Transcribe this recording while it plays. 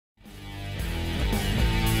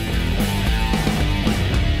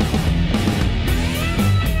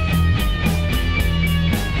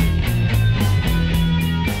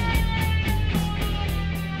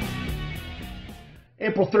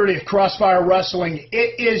April 30th, Crossfire Wrestling.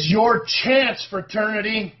 It is your chance,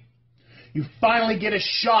 fraternity. You finally get a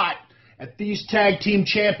shot at these tag team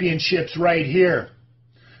championships right here.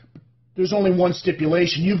 There's only one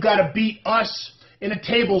stipulation. You've got to beat us in a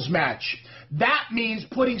tables match. That means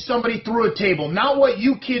putting somebody through a table. Not what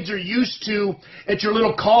you kids are used to at your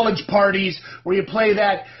little college parties where you play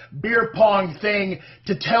that beer pong thing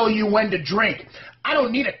to tell you when to drink. I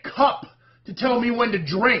don't need a cup to tell me when to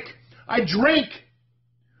drink. I drink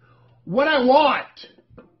when I want.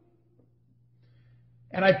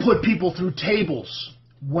 And I put people through tables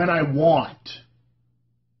when I want.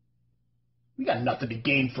 We got nothing to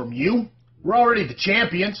gain from you. We're already the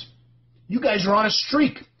champions. You guys are on a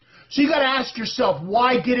streak. So you got to ask yourself,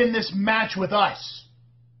 why get in this match with us?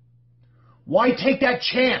 Why take that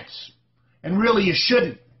chance? And really, you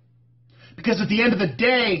shouldn't. Because at the end of the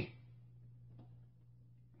day,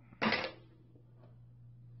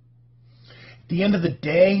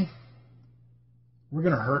 we're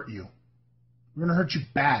going to hurt you. We're going to hurt you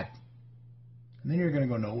bad. And then you're going to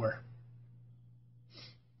go nowhere.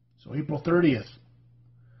 So April 30th,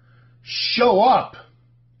 show up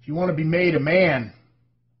if you want to be made a man.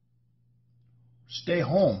 Stay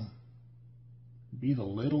home. Be the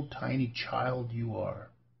little tiny child you are.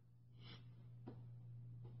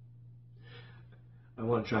 I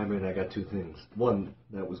want to chime in. I got two things. One,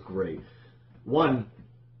 that was great. One,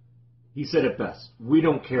 he said it best. We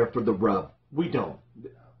don't care for the rub. We don't.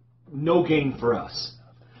 No gain for us.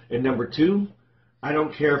 And number two, I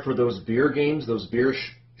don't care for those beer games, those beer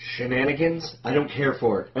shenanigans. I don't care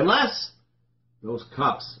for it. Unless those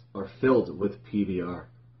cups are filled with PBR.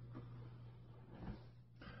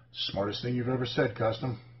 Smartest thing you've ever said,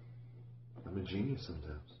 Custom. I'm a genius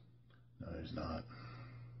sometimes. No, he's not.